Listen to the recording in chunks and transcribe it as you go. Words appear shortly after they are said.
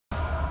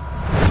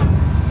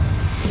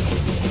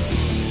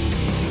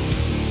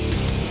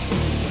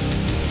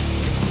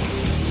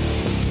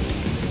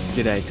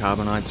G'day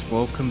Carbonites,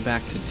 welcome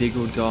back to Dig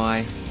or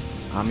Die,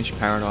 Amish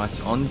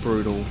Paradise on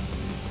Brutal.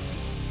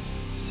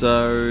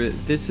 So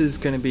this is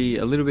going to be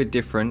a little bit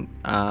different.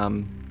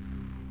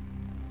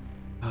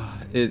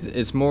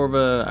 It's more of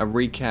a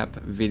recap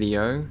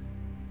video,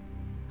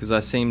 because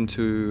I seem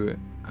to,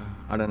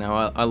 I don't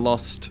know, I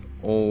lost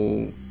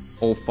all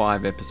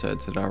 5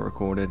 episodes that I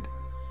recorded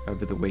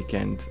over the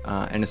weekend.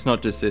 And it's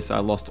not just this, I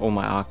lost all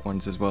my ARC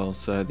ones as well,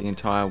 so the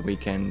entire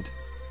weekend,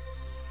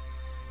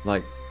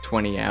 like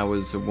 20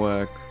 hours of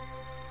work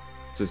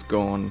just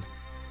gone.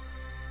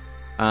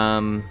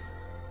 There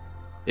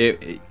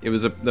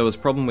was a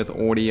problem with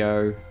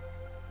audio,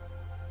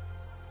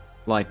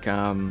 like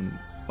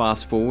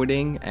fast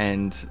forwarding,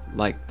 and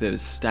like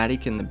there's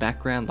static in the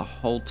background the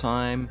whole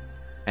time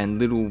and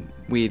little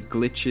weird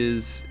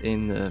glitches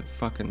in the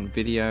fucking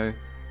video.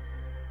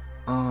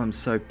 Oh, I'm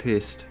so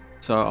pissed.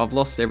 So I've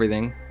lost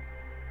everything.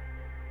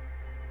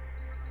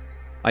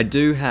 I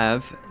do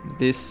have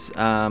this,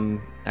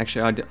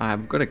 actually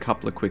I've got a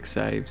couple of quick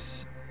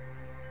saves.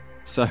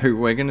 So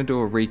we're going to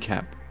do a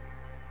recap.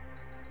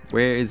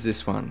 Where is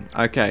this one?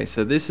 Okay,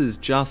 so this is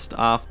just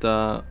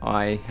after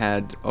I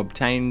had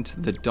obtained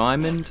the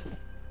diamond.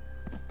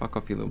 Fuck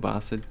off, you little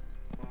bastard.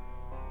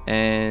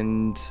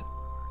 And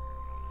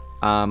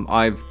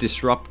I've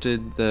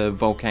disrupted the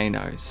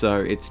volcano, so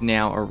it's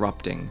now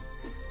erupting.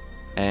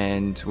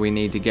 And we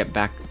need to get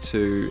back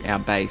to our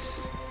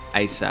base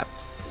ASAP.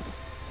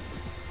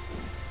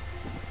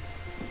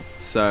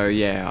 So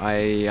yeah,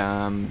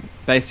 I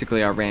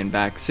basically I ran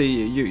back.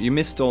 See, you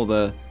missed all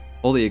the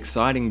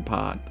exciting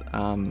part.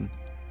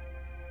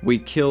 We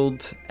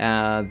killed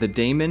the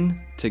demon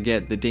to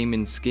get the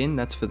demon skin.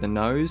 That's for the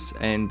nose,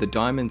 and the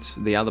diamond's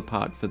the other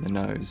part for the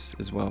nose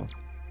as well.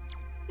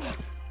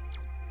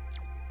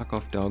 Fuck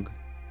off, dog.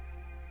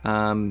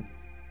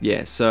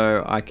 Yeah,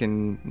 so I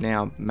can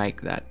now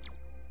make that.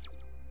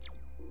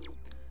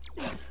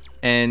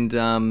 And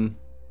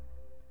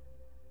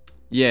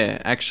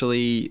yeah,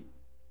 actually,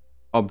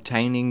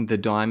 obtaining the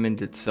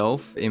diamond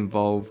itself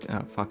involved... Oh,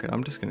 fuck it,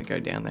 I'm just gonna go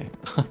down there.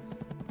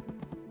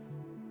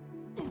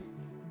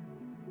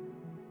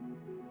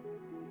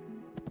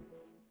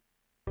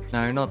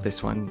 No, not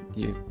this one,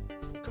 you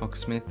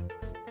cocksmith.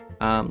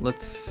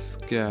 Let's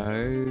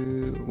go...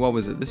 What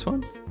was it, this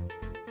one?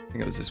 I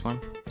think it was this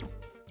one.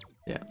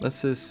 Yeah,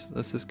 let's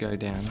just go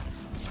down.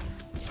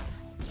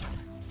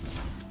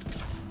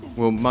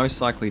 We'll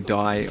most likely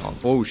die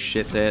of... Oh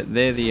shit, they're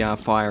the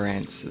fire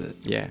ants.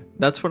 Yeah,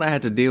 that's what I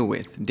had to deal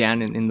with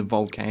down in the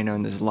volcano,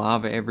 and there's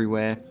lava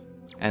everywhere,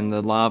 and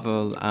the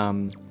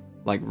lava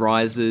like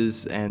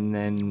rises and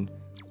then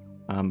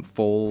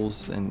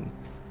falls, and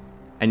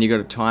you got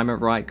to time it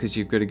right, because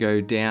you've got to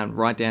go down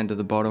right down to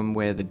the bottom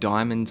where the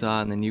diamonds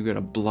are, and then you got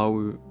to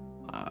blow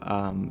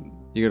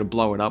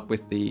it up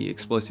with the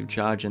explosive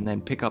charge, and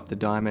then pick up the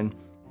diamond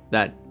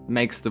that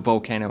makes the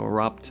volcano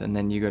erupt, and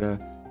then you got to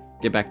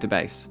get back to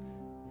base.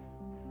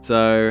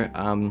 So,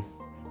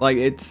 like,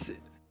 it's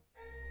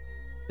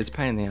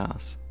pain in the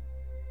ass.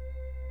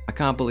 I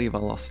can't believe I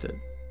lost it.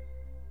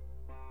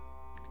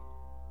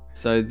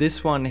 So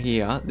this one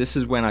here, this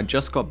is when I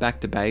just got back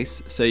to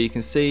base. So you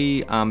can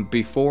see,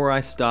 before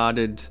I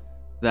started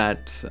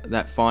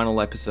that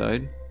final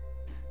episode,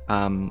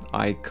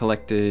 I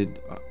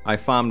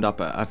farmed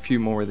up a few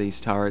more of these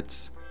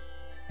turrets,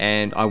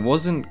 and I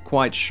wasn't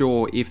quite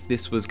sure if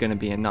this was going to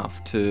be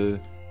enough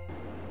to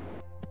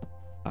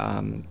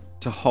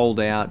hold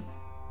out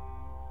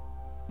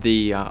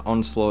the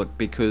onslaught,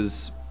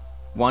 because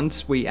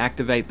once we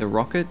activate the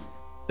rocket,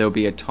 there'll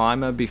be a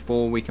timer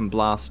before we can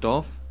blast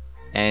off,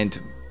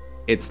 and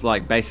it's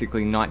like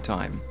basically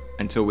nighttime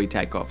until we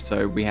take off.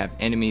 So we have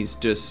enemies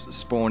just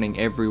spawning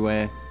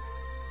everywhere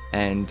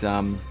and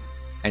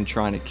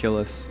trying to kill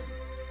us.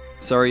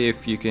 Sorry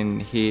if you can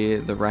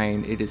hear the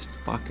rain, it is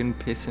fucking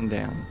pissing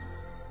down.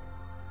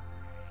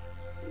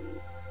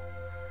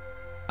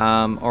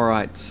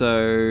 Alright,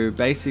 so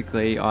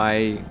basically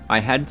I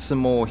had some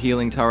more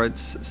healing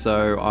turrets,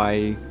 so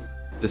I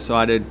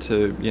decided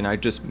to, you know,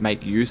 just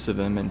make use of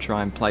them and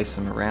try and place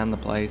them around the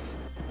place.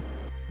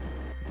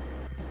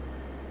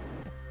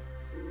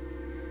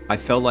 I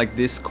felt like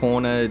this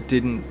corner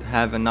didn't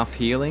have enough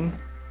healing,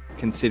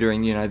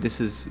 considering, you know,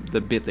 this is the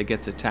bit that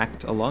gets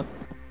attacked a lot.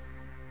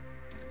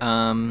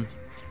 I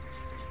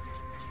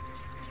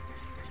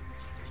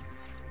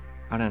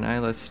don't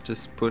know, let's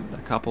just put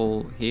a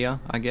couple here,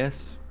 I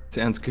guess.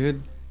 Sounds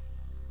good.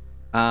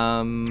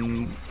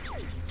 Okay,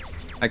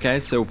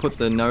 so we'll put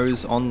the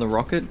nose on the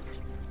rocket,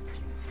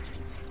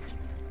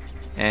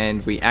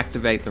 and we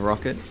activate the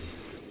rocket,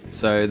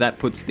 so that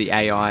puts the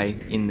AI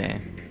in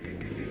there,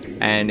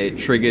 and it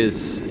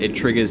triggers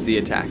the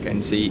attack.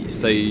 And so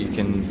you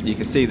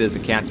can see there's a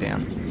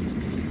countdown.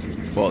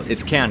 Well,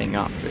 it's counting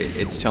up.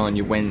 It's telling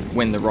you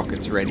when the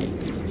rocket's ready.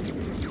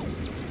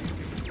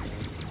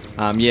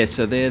 Yeah,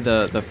 so they're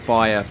the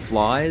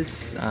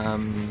fireflies.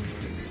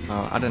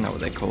 I don't know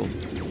what they're called.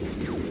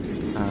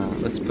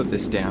 Let's put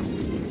this down.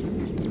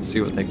 See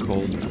what they're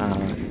called.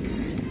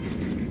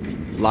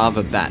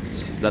 lava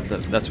bats.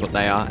 That's what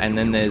they are. And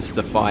then there's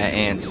the fire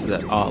ants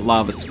that are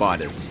lava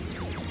spiders.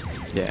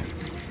 Yeah.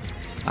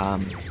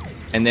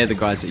 And they're the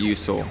guys that you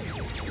saw.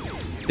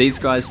 These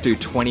guys do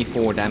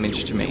 24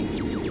 damage to me.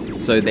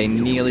 So they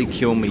nearly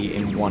kill me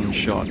in one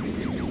shot.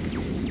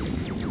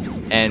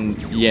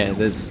 And yeah,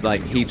 there's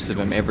like heaps of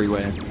them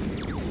everywhere.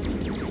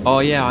 Oh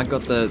yeah, I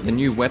got the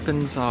new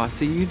weapons. Oh,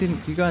 see, you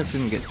guys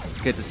didn't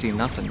get to see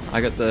nothing.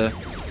 I got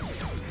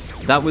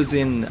that was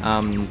in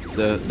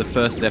the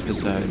first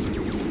episode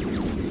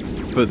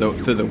for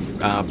the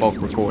bulk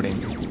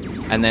recording,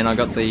 and then I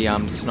got the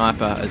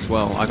sniper as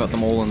well. I got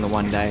them all in the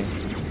one day,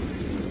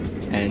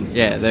 and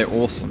yeah, they're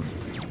awesome.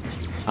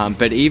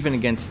 But even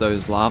against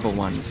those lava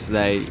ones,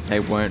 they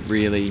weren't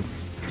really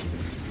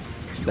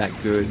that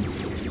good.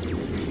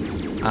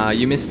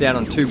 You missed out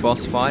on 2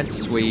 boss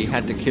fights. We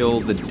had to kill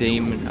the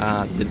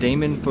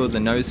demon for the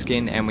nose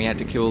skin, and we had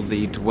to kill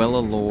the Dweller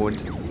Lord,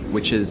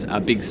 which is a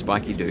big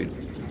spiky dude,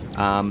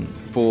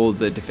 for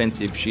the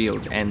defensive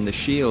shield. And the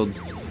shield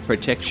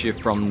protects you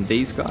from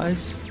these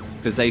guys,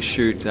 because they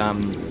shoot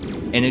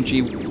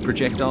energy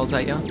projectiles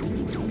at you.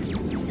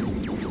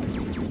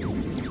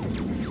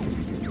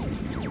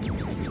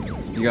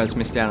 You guys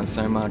missed out on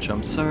so much.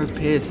 I'm so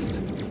pissed.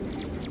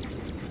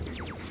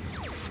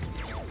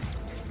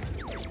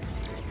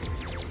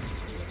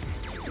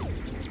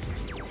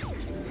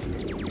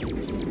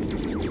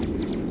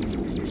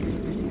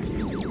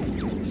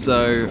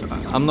 So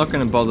I'm not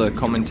going to bother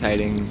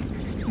commentating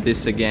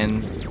this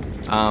again.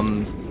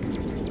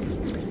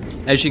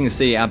 As you can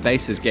see, our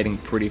base is getting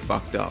pretty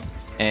fucked up,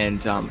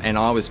 and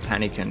I was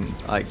panicking,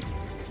 like,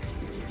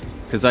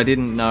 because I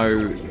didn't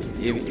know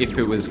if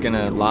it was going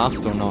to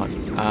last or not.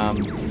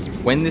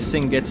 When this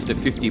thing gets to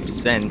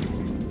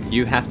 50%,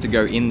 you have to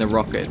go in the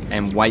rocket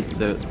and wait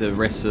the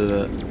rest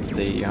of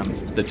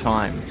the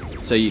time.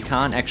 So you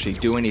can't actually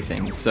do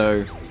anything.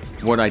 So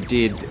what I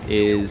did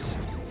is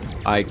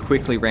I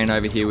quickly ran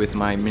over here with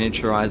my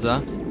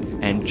miniaturizer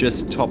and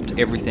just topped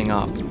everything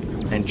up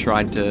and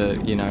tried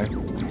to, you know,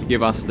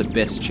 give us the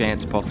best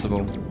chance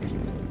possible.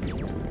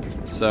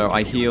 So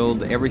I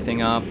healed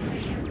everything up.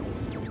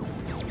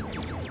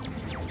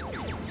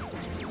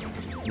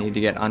 Need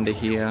to get under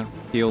here,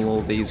 heal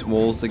all these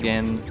walls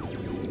again.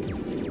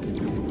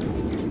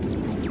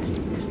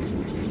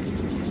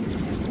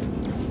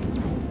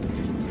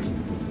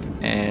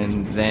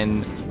 And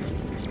then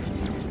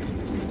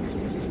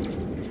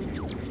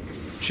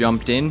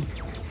jumped in,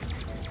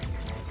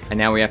 and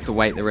now we have to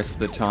wait the rest of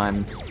the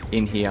time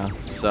in here.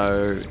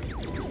 So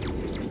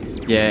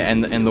yeah,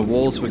 and the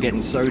walls were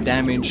getting so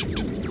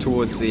damaged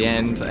towards the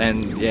end,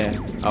 and yeah,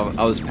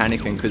 I was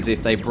panicking, because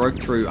if they broke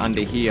through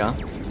under here,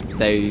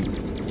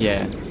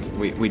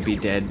 we'd be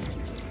dead.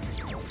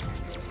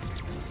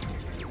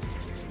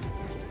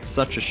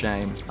 Such a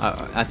shame.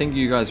 I think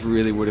you guys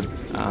really would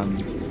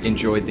have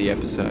enjoyed the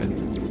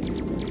episode.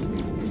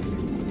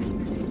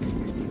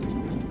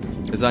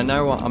 Because I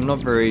know I'm not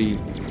very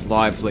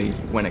lively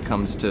when it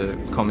comes to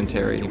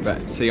commentary,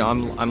 but see,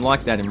 I'm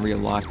like that in real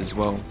life as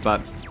well.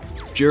 But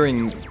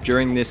during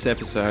this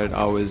episode,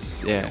 I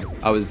was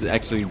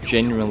actually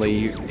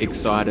genuinely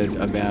excited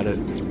about it.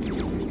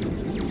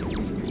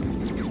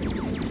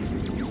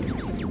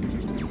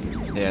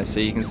 Yeah, so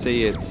you can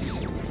see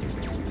it's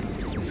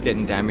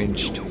getting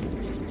damaged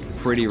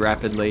pretty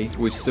rapidly.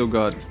 We've still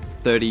got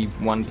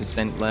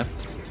 31%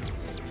 left.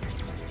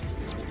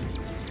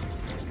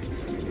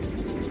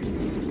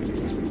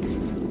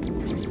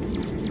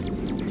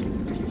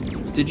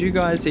 Did you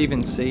guys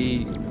even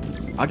see?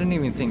 I don't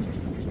even think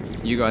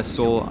you guys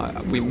saw.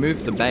 We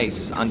moved the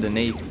base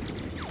underneath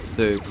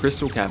the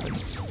crystal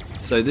caverns.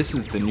 So this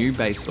is the new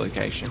base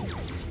location.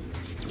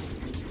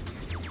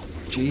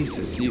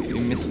 Jesus, you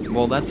missed.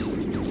 Well, that's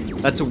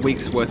a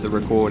week's worth of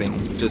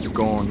recording just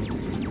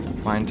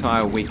gone. My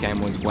entire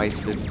weekend was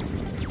wasted.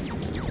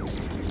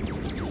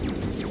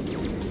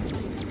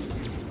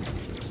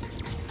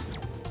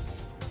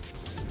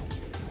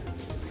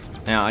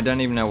 Now, I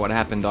don't even know what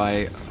happened.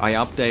 I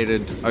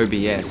updated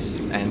OBS,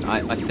 and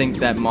I think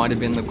that might have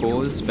been the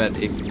cause, but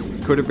it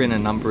could have been a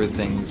number of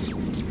things.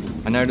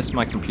 I noticed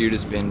my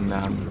computer's been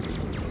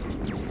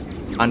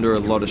under a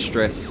lot of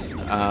stress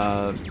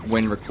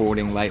when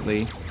recording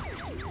lately.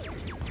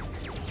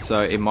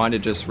 So it might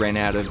have just ran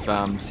out of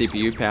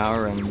CPU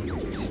power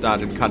and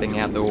started cutting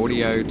out the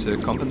audio to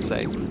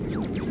compensate.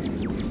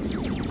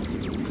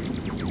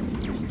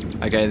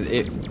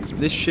 Okay,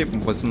 this ship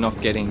was not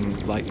getting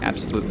like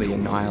absolutely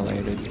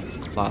annihilated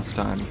last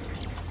time.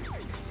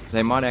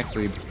 They might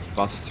actually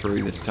bust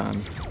through this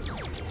time.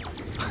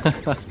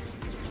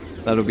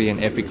 That'll be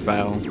an epic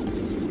fail.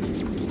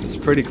 It's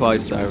pretty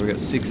close though, we've got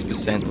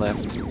 6%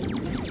 left.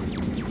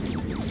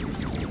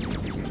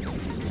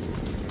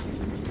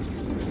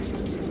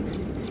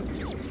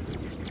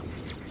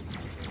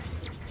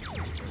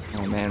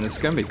 Oh man, it's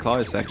gonna be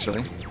close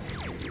actually.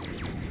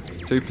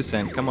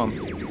 2%, come on.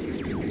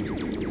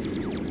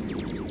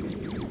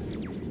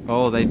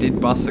 Oh, they did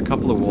bust a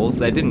couple of walls.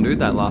 They didn't do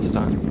that last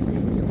time.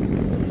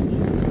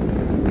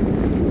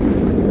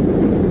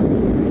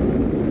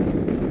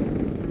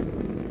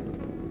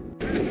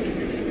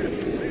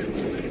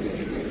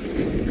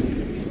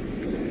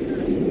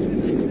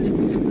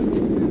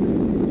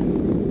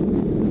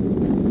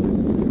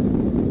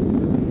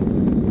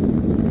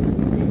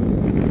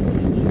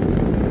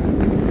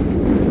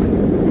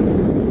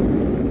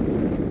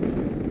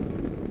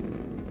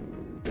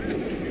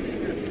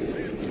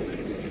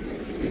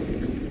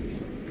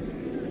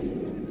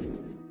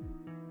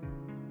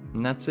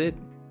 that's it.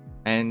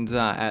 And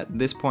at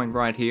this point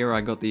right here, I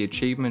got the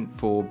achievement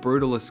for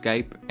Brutal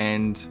Escape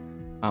and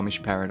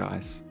Amish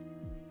Paradise.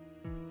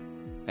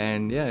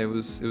 And yeah, it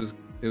was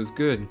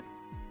good.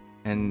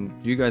 And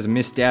you guys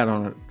missed out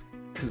on it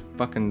because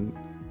fucking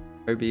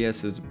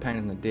OBS is a pain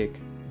in the dick.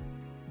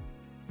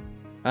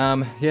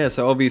 Yeah,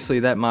 so obviously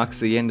that marks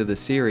the end of the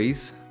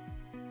series.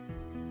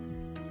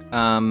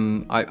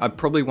 I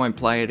probably won't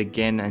play it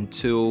again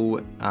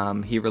until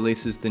he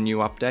releases the new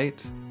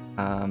update.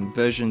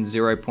 Version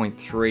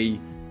 0.3,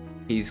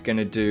 he's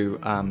gonna do,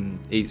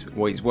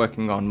 he's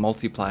working on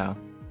multiplayer,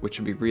 which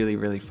would be really,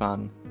 really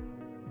fun.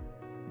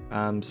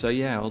 So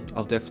yeah,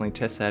 I'll definitely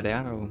test that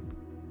out. I'll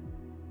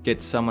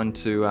get someone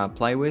to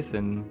play with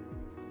and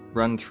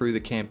run through the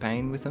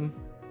campaign with them.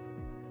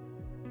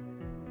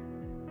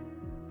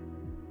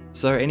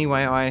 So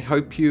anyway, I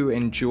hope you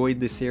enjoyed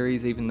the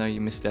series, even though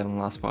you missed out on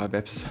the last 5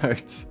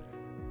 episodes.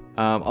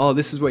 Oh,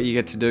 this is what you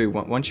get to do.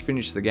 Once you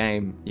finish the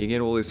game, you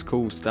get all this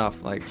cool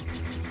stuff, like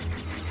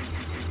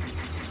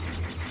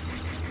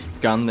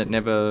gun that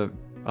never...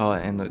 Oh,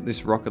 and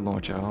this rocket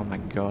launcher, oh my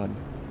god.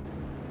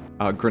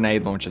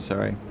 Grenade launcher,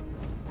 sorry.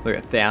 Look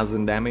at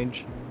 1,000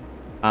 damage.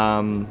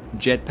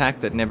 Jetpack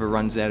that never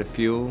runs out of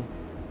fuel.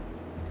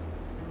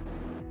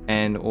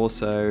 And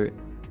also...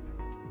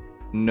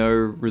 no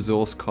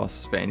resource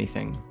costs for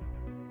anything,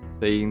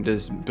 so you can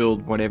just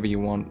build whatever you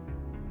want.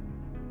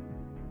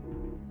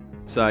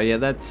 So yeah,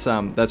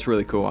 that's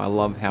really cool. I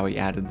love how he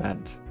added that.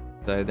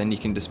 So then you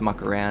can just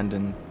muck around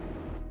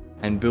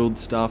and build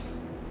stuff,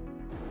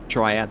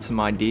 try out some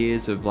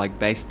ideas of like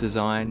base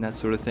design, that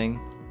sort of thing.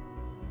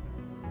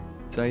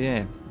 So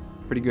yeah,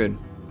 pretty good.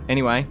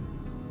 Anyway,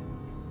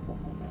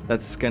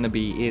 that's gonna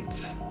be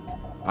it.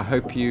 I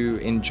hope you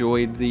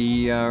enjoyed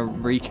the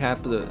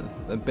recap,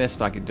 the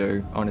best I could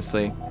do,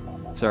 honestly.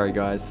 Sorry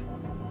guys.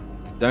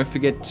 Don't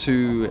forget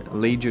to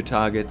lead your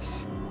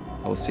targets.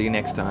 I will see you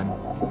next time.